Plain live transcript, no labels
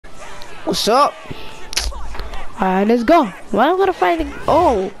What's up? Alright, let's go. Why am I gonna fight?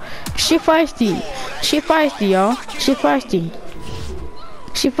 Oh, she feisty. She feisty, y'all. She feisty.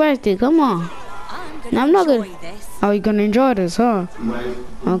 She feisty. Come on. Now I'm not gonna. Oh, you gonna enjoy this, huh?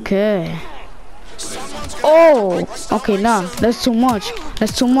 Okay. Oh, okay. Nah, that's too much.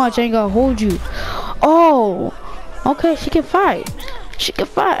 That's too much. I ain't gonna hold you. Oh, okay. She can fight. She can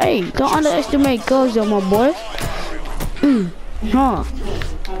fight. Hey, don't underestimate girls, yo, my boy. Huh?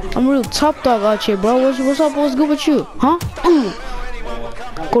 I'm real top dog out here, bro. What's up? What's good with you? Huh?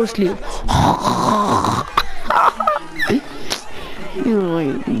 Go to sleep. You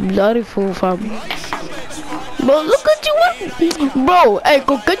like bloody fool, fam. Bro, look at you. Bro, hey,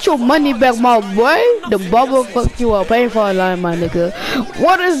 go get your money back, my boy. The bubble fucked you up. I ain't for a line, my nigga.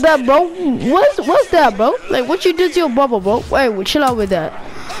 What is that, bro? What's that, bro? Like, what you did to your bubble, bro? Hey, well, chill out with that.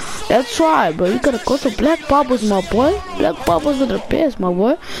 That's right, bro. You gotta go to black bubbles, my boy. Black bubbles are the best, my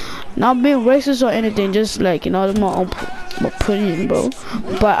boy. Not being racist or anything, just like, you know, that's my own opinion, bro.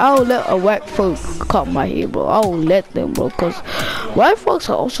 But I will let a white folk cut my hair, bro. I will let them, bro, cause white folks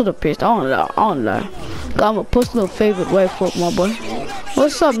are also the best. I don't lie. I'm a personal favorite white folk, my boy.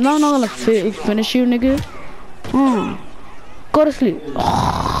 What's up? No, I'm not gonna finish you, nigga. Go to sleep.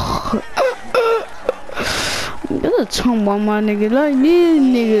 There's a tongue on my nigga. Like these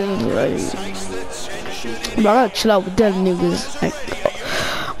niggas, like, I gotta chill out with them niggas. Like,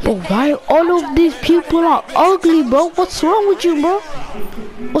 but why all of these people are ugly, bro? What's wrong with you, bro?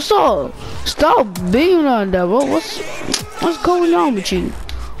 What's up? Stop being like that, bro. What's going on with you?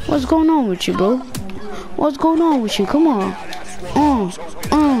 What's going on with you, bro? What's going on with you? Come on.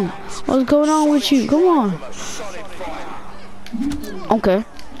 What's going on with you? Come on. Okay.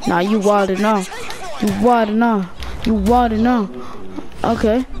 Now you wildin' now. You wildin' now. You wildin' now.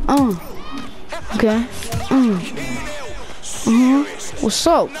 Okay. Okay. What's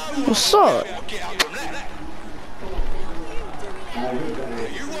up? What's up?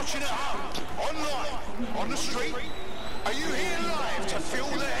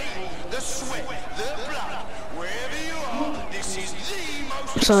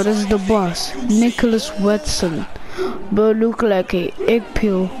 So this is the boss, Nicholas Watson. Bro, look like a egg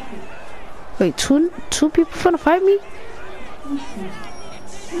peel. Wait, two people trying to fight me?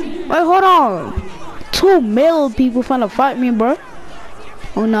 Wait, hold on. 2 male people trying to fight me, bro.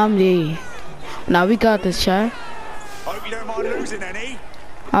 Oh, no, I'm there. Now we got this, chat. Hope you don't mind losing any.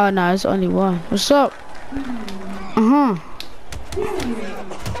 Oh, no, it's only one. What's up?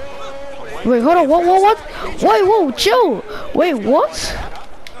 Wait, hold on. What? Wait, whoa, chill. Wait, what?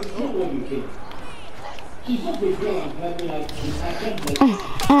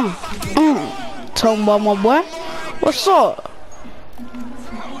 Talking about my boy. What's up?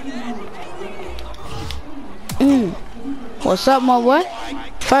 What's up, my boy?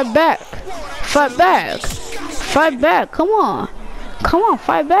 Fight back. Fight back. Fight back. Come on. Come on,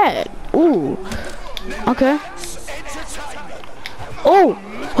 fight back. Ooh. Okay. Oh.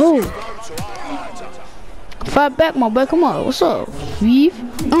 Fight back, my boy. Come on. What's up? Weave.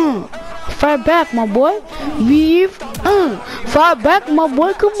 Fight back, my boy. Weave. Fight back, my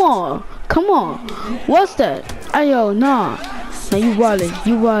boy. Come on. Come on. What's that? Ayo, nah. Now you wildin'.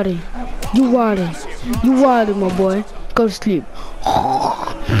 You wildin'. You wildin'. You wildin', my boy. Go to sleep.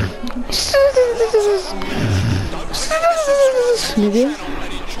 Nigga.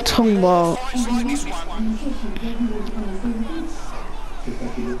 Tongue ball.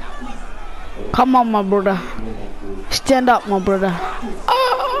 Come on, my brother. Stand up, my brother.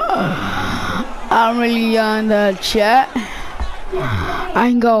 I'm really on the chat. I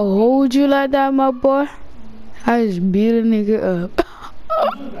ain't gonna hold you like that, my boy. I just beat a nigga up.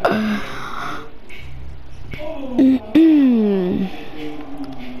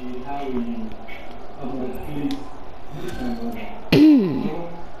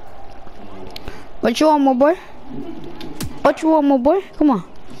 What you want, my boy? What you want, my boy? Come on.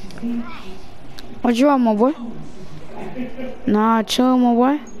 What you want, my boy? Nah, chill, my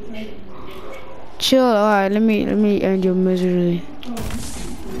boy. Chill. Alright, let me end your misery.